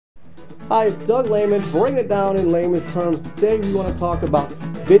Hi, it's Doug Lehman, bringing it down in layman's terms. Today we want to talk about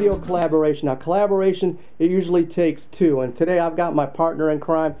video collaboration. Now collaboration, it usually takes two, and today I've got my partner in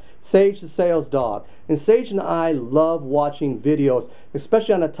crime, Sage the Sales Dog. And Sage and I love watching videos,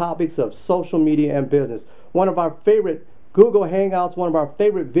 especially on the topics of social media and business. One of our favorite Google Hangouts, one of our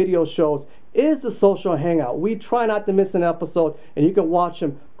favorite video shows is the Social Hangout. We try not to miss an episode, and you can watch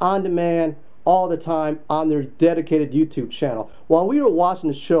them on demand all the time on their dedicated YouTube channel. While we were watching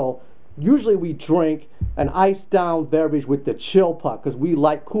the show, usually we drink an iced down beverage with the Chill Puck because we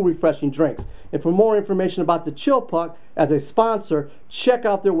like cool, refreshing drinks. And for more information about the Chill Puck as a sponsor, check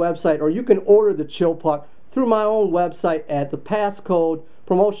out their website, or you can order the Chill Puck through my own website at the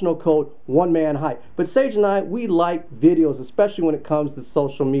promotional code OneManHype. But Sage and I, we like videos, especially when it comes to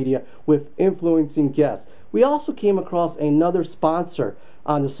social media with influencing guests. We also came across another sponsor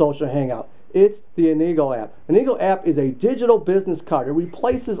on the Social Hangout. It's the Inigo app. Inigo app is a digital business card. It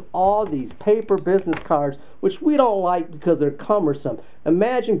replaces all these paper business cards, which we don't like because they're cumbersome.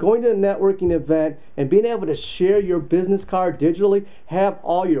 Imagine going to a networking event and being able to share your business card digitally, have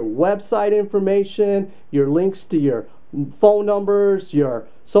all your website information, your links to your phone numbers, your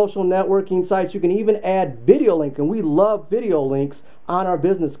social networking sites. You can even add video link, and we love video links on our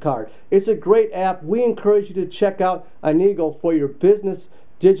business card. It's a great app. We encourage you to check out Inigo for your business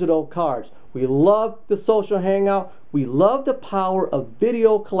digital cards. We love the Social Hangout. We love the power of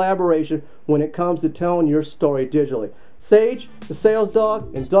video collaboration when it comes to telling your story digitally. Sage, the Sales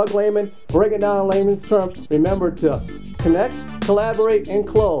Dog, and Doug Lehman, bring it down in layman's terms. Remember to connect, collaborate, and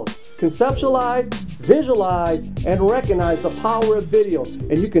close. Conceptualize, visualize, and recognize the power of video.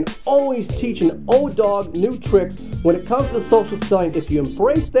 And you can always teach an old dog new tricks when it comes to social selling if you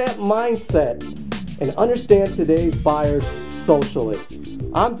embrace that mindset and understand today's buyers socially.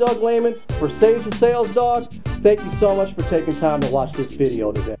 I'm Doug Lehman for Sage the Sales Dog. Thank you so much for taking time to watch this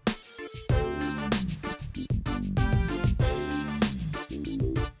video today.